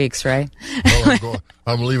 more weeks, right? Well,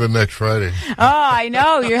 I'm leaving next Friday. Oh, I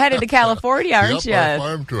know. You're headed to California, aren't you? Yep,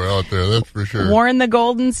 farm tour out there, that's for sure. Warren the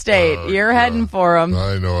Golden State. You're heading for him.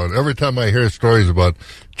 I know it. Every time I hear stories about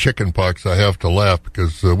chickenpox, I have to laugh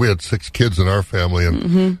because we had 6 kids in our family,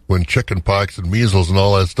 and when chickenpox and measles and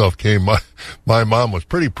all that stuff came, my mom was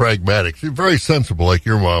pretty pragmatic. She's very sensible, like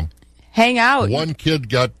your mom. Hang out. One kid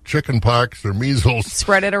got chickenpox or measles.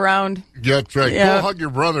 Spread it around. That's right. Yeah. Go hug your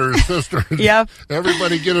brother or sister. Yep.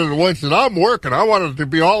 Everybody get it at once. And I'm working. I want it to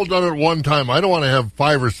be all done at one time. I don't want to have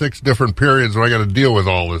 5 or 6 different periods where I got to deal with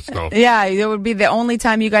all this stuff. Yeah, it would be the only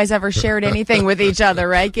time you guys ever shared anything with each other,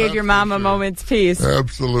 right? Gave your mom a moment's peace.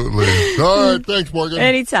 Absolutely. All right. Thanks, Morgan.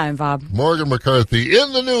 Anytime, Bob. Morgan McCarthy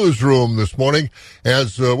in the newsroom this morning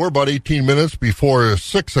as we're about 18 minutes before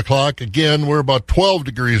 6 o'clock. Again, we're about 12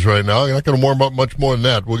 degrees right now. You're not going to warm up much more than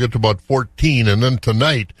that. We'll get to about 14. And then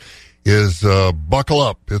tonight is buckle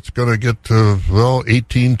up. It's going to get to,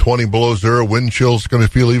 18, 20 below zero. Wind chill's going to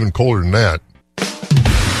feel even colder than that.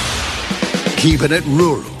 Keeping it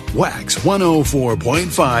rural Wax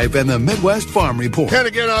 104.5 and the Midwest Farm Report. And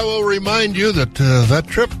again, I will remind you that that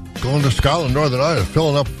trip going to Scotland, Northern Ireland, is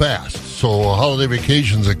filling up fast. So Holiday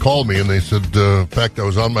Vacations, they called me and they said, in fact, I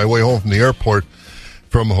was on my way home from the airport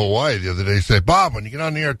from Hawaii the other day. They say, Bob, when you get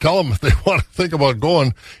on the air, tell them if they want to think about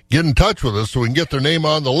going, get in touch with us so we can get their name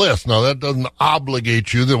on the list. Now, that doesn't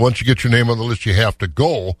obligate you that once you get your name on the list, you have to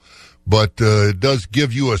go. But it does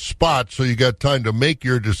give you a spot so you got time to make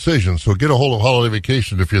your decision. So get a hold of Holiday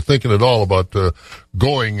Vacation if you're thinking at all about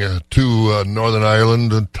going to Northern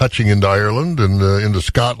Ireland and touching into Ireland and into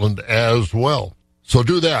Scotland as well. So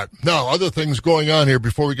do that. Now, other things going on here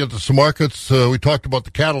before we get to some markets. We talked about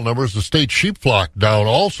the cattle numbers. The state sheep flock down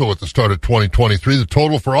also at the start of 2023. The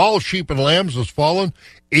total for all sheep and lambs has fallen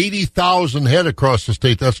 80,000 head across the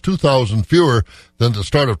state. That's 2,000 fewer than the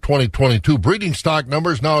start of 2022. Breeding stock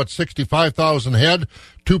numbers now at 65,000 head,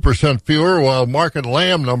 2% fewer, while market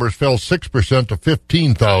lamb numbers fell 6% to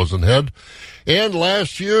 15,000 head. And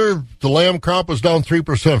last year, the lamb crop was down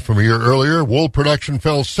 3% from a year earlier. Wool production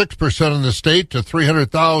fell 6% in the state to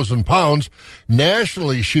 300,000 pounds.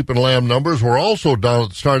 Nationally, sheep and lamb numbers were also down at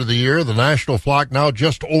the start of the year. The national flock now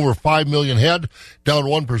just over 5 million head, down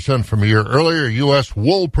 1% from a year earlier. U.S.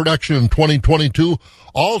 wool production in 2022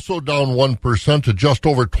 also down 1% to just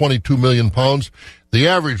over 22 million pounds. The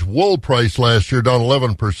average wool price last year down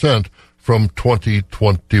 11% from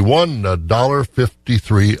 2021,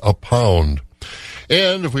 $1.53 a pound.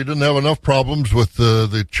 And if we didn't have enough problems with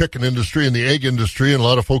the chicken industry and the egg industry, and a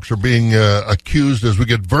lot of folks are being accused as we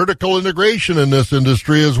get vertical integration in this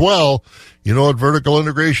industry as well. You know what vertical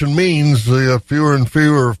integration means? Fewer and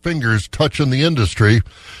fewer fingers touching the industry.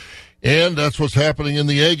 And that's what's happening in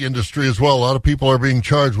the egg industry as well. A lot of people are being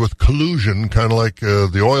charged with collusion, kind of like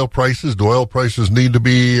the oil prices. Do oil prices need to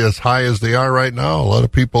be as high as they are right now? A lot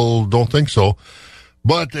of people don't think so.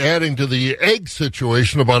 But adding to the egg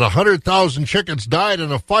situation, about 100,000 chickens died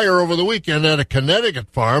in a fire over the weekend at a Connecticut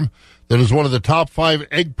farm that is one of the top 5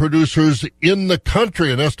 egg producers in the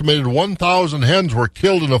country. An estimated 1,000 hens were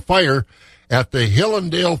killed in a fire at the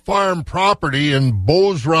Hillendale Farm property in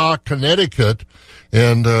Bozrah, Connecticut.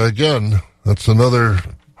 And again, that's another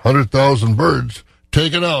 100,000 birds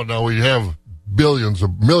taken out. Now we have millions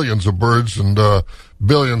of birds and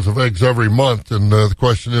billions of eggs every month. And the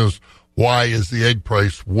question is, why is the egg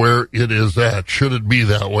price where it is at? Should it be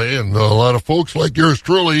that way? And a lot of folks like yours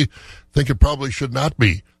truly think it probably should not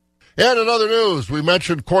be. And in other news, we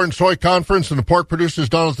mentioned corn soy conference and the pork producers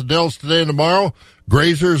down at the Dells today and tomorrow.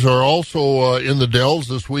 Grazers are also in the Dells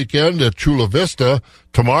this weekend at Chula Vista.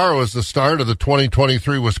 Tomorrow is the start of the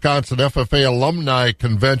 2023 Wisconsin FFA Alumni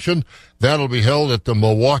Convention. That'll be held at the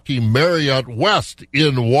Milwaukee Marriott West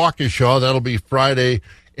in Waukesha. That'll be Friday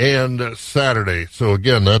and Saturday. So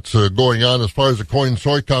again, that's going on as far as the corn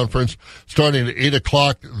soy conference starting at 8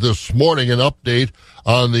 o'clock this morning. An update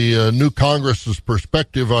on the new Congress's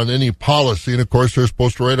perspective on any policy. And of course, they're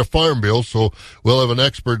supposed to write a farm bill. So we'll have an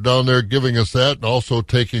expert down there giving us that and also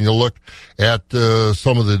taking a look at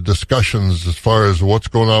some of the discussions as far as what's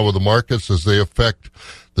going on with the markets as they affect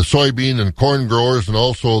the soybean and corn growers and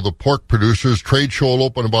also the pork producers. Trade show will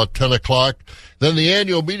open about 10 o'clock. Then the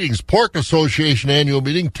annual meetings, Pork Association annual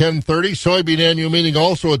meeting, 10:30. Soybean annual meeting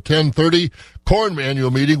also at 10:30. Corn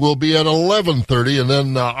annual meeting will be at 11:30. And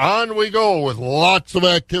then on we go with lots of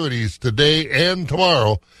activities today and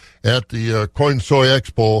tomorrow at the Corn Soy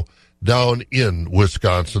Expo down in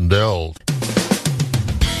Wisconsin Dells.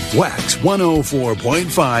 Wax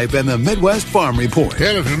 104.5 and the Midwest Farm Report.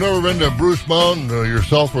 And if you've never been to Bruce Mound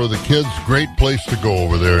yourself or the kids, great place to go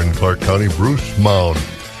over there in Clark County, Bruce Mound.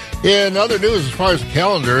 In other news, as far as the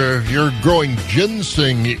calendar, if you're growing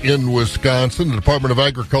ginseng in Wisconsin, the Department of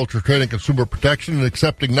Agriculture, Trade, and Consumer Protection is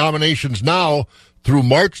accepting nominations now through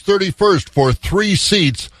March 31st for 3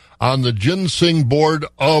 seats on the Ginseng Board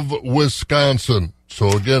of Wisconsin.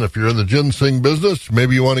 So again, if you're in the ginseng business,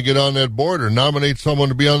 maybe you want to get on that board or nominate someone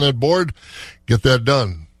to be on that board, get that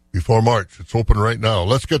done before March. It's open right now.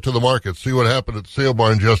 Let's get to the market, see what happened at sale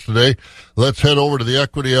barns yesterday. Let's head over to the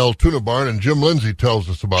Equity Altoona barn, and Jim Lindsay tells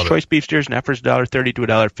us about it. Choice beef steers and heifers $1.30 to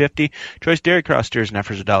 $1.50. Choice dairy cross steers and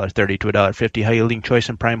heifers $1.30 to $1.50. High yielding choice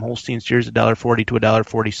and prime Holstein steers $1.40 to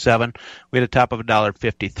 $1.47. We had a top of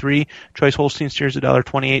 $1.53. Choice Holstein steers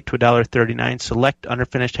 $1.28 to $1.39. Select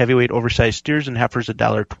underfinished heavyweight oversized steers and heifers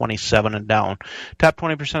 $1.27 and down. Top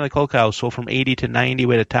 20% of the cull cows sold from 80 to 90.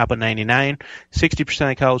 We had a top of 99. 60% of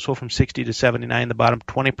the cows sold from 60 to 79. The bottom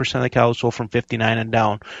 20% of the cows sold from 59 and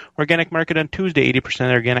down. Organic market on Tuesday, 80% of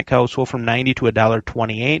the organic cows sold from 90 to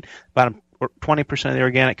 $1.28. Bottom 20% of the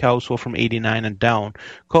organic cows sold from $89 and down.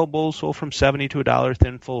 Cull bulls sold from $70 to $1.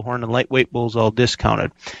 Thin, full horn, and lightweight bulls all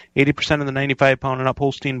discounted. 80% of the 95-pound and up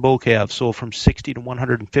Holstein bull calves sold from $60 to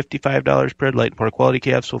 $155 per head. Light and poor quality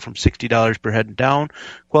calves sold from $60 per head and down.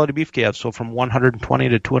 Quality beef calves sold from $120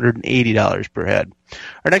 to $280 per head.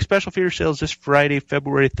 Our next special feeder sale is this Friday,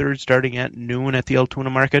 February 3rd, starting at noon at the Altoona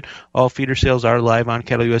Market. All feeder sales are live on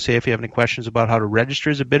Cattle USA. If you have any questions about how to register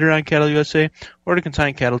as a bidder on Cattle USA or to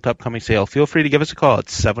consign cattle to upcoming sale, feel free to give us a call at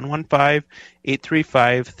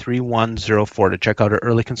 715-835-3104. To check out our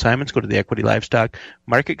early consignments, go to the Equity Livestock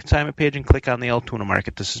Market consignment page and click on the Altoona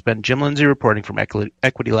Market. This has been Jim Lindsay reporting from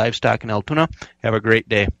Equity Livestock in Altoona. Have a great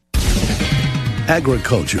day.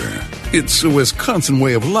 Agriculture. It's a Wisconsin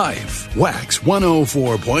way of life. Wax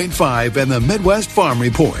 104.5 and the Midwest Farm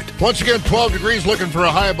Report. Once again, 12 degrees, looking for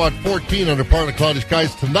a high about 14 under partly cloudy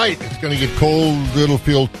skies. Tonight, it's going to get cold. It'll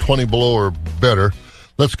feel 20 below or better.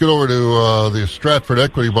 Let's get over to the Stratford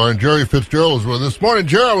Equity Barn. Jerry Fitzgerald is with us this morning.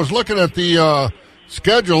 Jerry, I was looking at the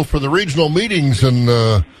schedule for the regional meetings, and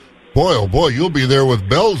boy, oh boy, you'll be there with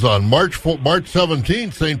bells on March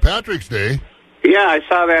 17th, St. Patrick's Day. Yeah, I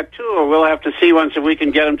saw that too. We'll have to see once if we can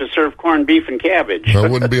get them to serve corned beef and cabbage. That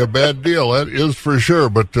wouldn't be a bad deal, that is for sure.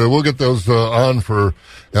 But we'll get those on for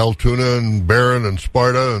Altoona and Barron and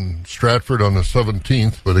Sparta and Stratford on the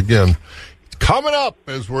 17th. But again, it's coming up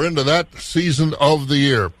as we're into that season of the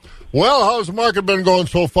year. Well, how's the market been going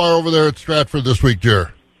so far over there at Stratford this week, Jerry?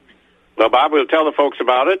 Well, Bob, we'll tell the folks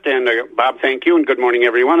about it. And, Bob, thank you, and good morning,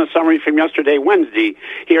 everyone. A summary from yesterday, Wednesday,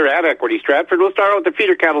 here at Equity Stratford. We'll start out with the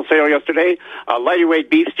feeder cattle sale yesterday. Lighter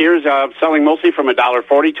weight beef steers selling mostly from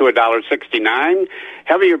 $1.40 to $1.69.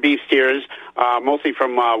 Heavier beef steers mostly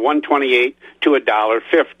from $1.28 to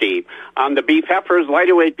 $1.50. On the beef heifers,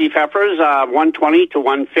 lighter weight beef heifers, $1.20 to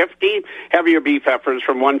 $1.50. Heavier beef heifers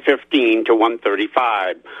from $1.15 to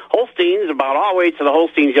 $1.35. Holsteins, about all weights of the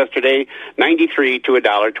Holsteins yesterday, $93 to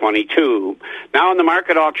 $1.22. Now in the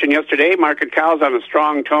market auction yesterday, market cows on a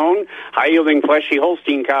strong tone. High-yielding fleshy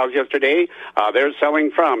Holstein cows yesterday, they're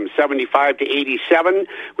selling from $75 to $87.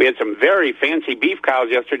 We had some very fancy beef cows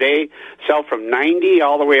yesterday, sell from $90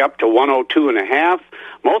 all the way up to $102.5.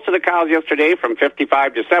 Most of the cows yesterday from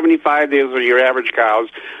 55 to 75, those are your average cows,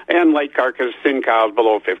 and light carcass, thin cows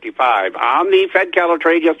below 55. On the fed cattle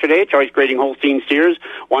trade yesterday, choice grading Holstein steers,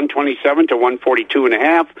 127 to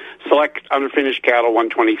 142.5. Select underfinished cattle,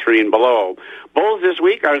 123 and below. Bulls this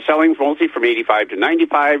week are selling mostly from 85 to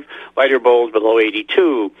 95, lighter bulls below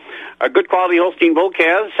 82. A good quality Holstein bull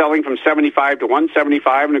calves selling from 75 to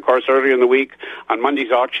 175, and of course earlier in the week on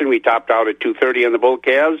Monday's auction we topped out at 230 on the bull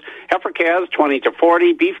calves. Heifer calves 20 to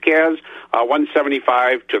 40, beef calves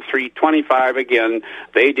 175 to 325. Again,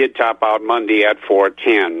 they did top out Monday at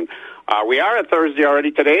 410. We are at Thursday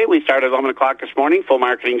already today. We started at 11 o'clock this morning, full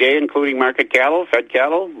marketing day, including market cattle, fed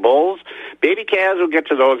cattle, bulls. Baby calves, we'll get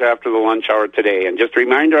to those after the lunch hour today. And just a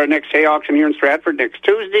reminder, our next hay auction here in Stratford next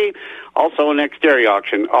Tuesday, also next dairy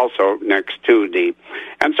auction, also next Tuesday.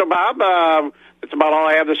 And so, Bob, that's about all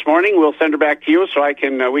I have this morning. We'll send her back to you so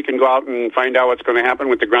we can go out and find out what's going to happen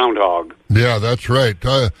with the groundhog. Yeah, that's right.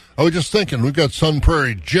 I was just thinking, we've got Sun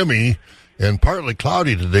Prairie Jimmy, and partly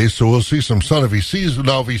cloudy today, so we'll see some sun. If he sees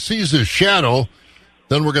his shadow,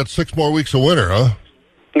 then we've got 6 more weeks of winter, huh?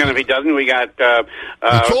 And if he doesn't, we got...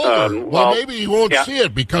 it's over. Well, maybe he won't see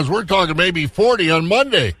it, because we're talking maybe 40 on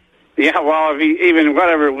Monday. Yeah, well,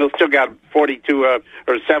 whatever, we'll still got 42 or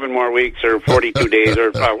 7 more weeks or 42 days or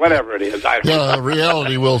whatever it is.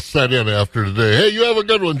 Reality will set in after today. Hey, you have a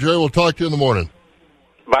good one, Jerry. We'll talk to you in the morning.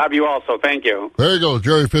 Bob, you also. Thank you. There you go,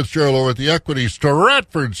 Jerry Fitzgerald over at the Equity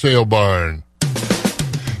Stratford Sale Barn.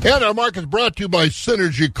 And our market's brought to you by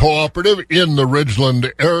Synergy Cooperative in the Ridgeland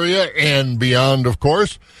area and beyond, of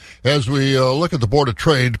course. As we look at the Board of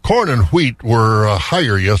Trade, corn and wheat were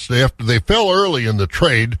higher yesterday after they fell early in the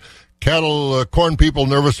trade. Corn people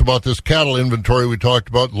nervous about this cattle inventory we talked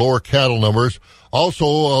about, lower cattle numbers. Also,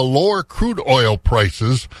 lower crude oil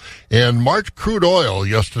prices. And March crude oil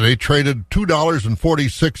yesterday traded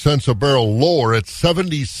 $2.46 a barrel lower at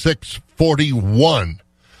 $76.41.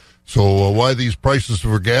 So why these prices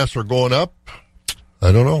for gas are going up?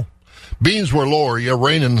 I don't know. Beans were lower.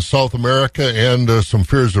 Rain in South America and some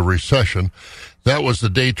fears of recession. That was the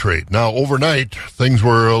day trade. Now, overnight, things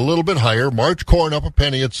were a little bit higher. March corn up a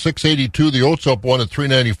penny at $6.82. The oats up 1 at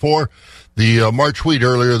 $3.94. The March wheat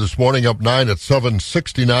earlier this morning up 9 at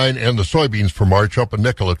 $7.69. And the soybeans for March up a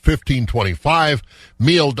nickel at $15.25.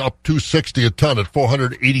 Meal up $2.60 a ton at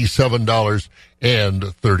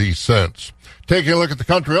 $487.30. Taking a look at the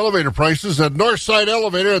country elevator prices at Northside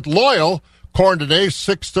Elevator at Loyal. Corn today,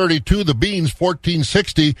 $6.32. The beans,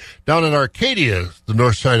 $14.60. Down in Arcadia, the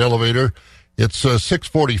north side elevator, it's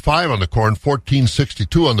 $6.45 on the corn,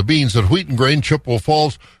 $14.62 on the beans. At Wheat and Grain, Chippewa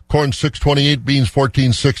Falls, corn $6.28, beans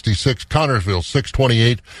 $14.66. Connorsville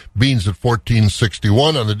 $6.28, beans at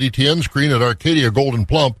 $14.61. On the DTN screen at Arcadia, Golden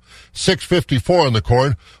Plump, $6.54 on the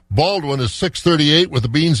corn. Baldwin is $6.38 with the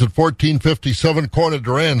beans at $14.57. Corn at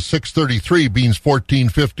Duran $6.33, beans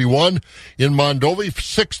 $14.51. In Mondovi,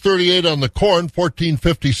 $6.38 on the corn,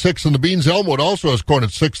 $14.56 on the beans. Elmwood also has corn at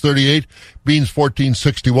 $6.38, beans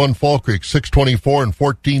 $14.61. Fall Creek $6.24 and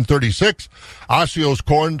 $14.36. Osceo's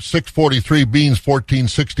corn $6.43, beans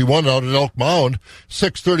 $14.61. Out at Elk Mound,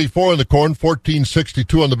 $6.34 on the corn,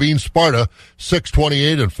 $14.62 on the beans. Sparta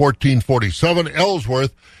 $6.28 and $14.47.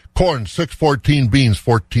 Ellsworth, corn $6.14, beans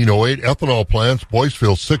 $14.08. Ethanol plants,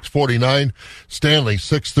 Boyceville $6.49, Stanley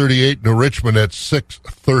 $6.38, New Richmond at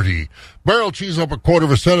 $6.30. Barrel cheese up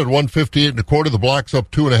 1/4 cent at $1.58 1/4. The blocks up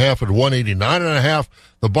 2.5 at $1.89 1/2.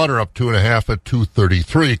 The butter up 2.5 at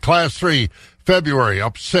 $2.33. Class 3. February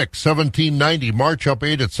up 6, $17.90. March up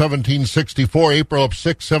 8 at $17.64. April up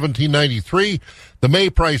 6, $17.93. The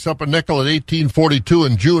May price up a nickel at $18.42,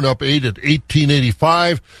 and June up 8 at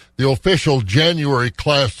 $18.85. The official January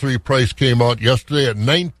Class 3 price came out yesterday at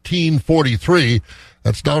 $19.43.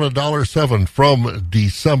 That's down $1.07 from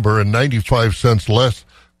December and 95 cents less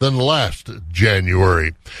than last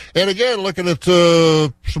January. And again, looking at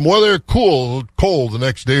some weather, cold the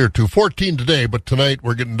next day or two. 14 today, but tonight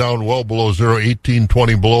we're getting down well below zero, 18,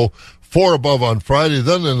 20 below, 4 above on Friday.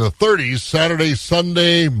 Then in the 30s, Saturday,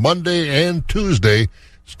 Sunday, Monday, and Tuesday.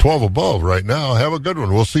 It's 12 above right now. Have a good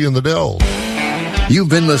one. We'll see you in the Dells. You've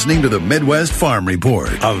been listening to the Midwest Farm Report,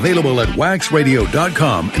 available at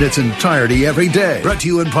waxradio.com in its entirety every day. Brought to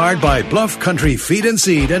you in part by Bluff Country Feed and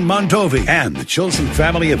Seed in Montovi and the Chilson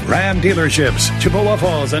family of Ram dealerships, Chippewa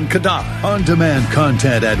Falls and Cadott. On-demand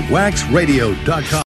content at waxradio.com.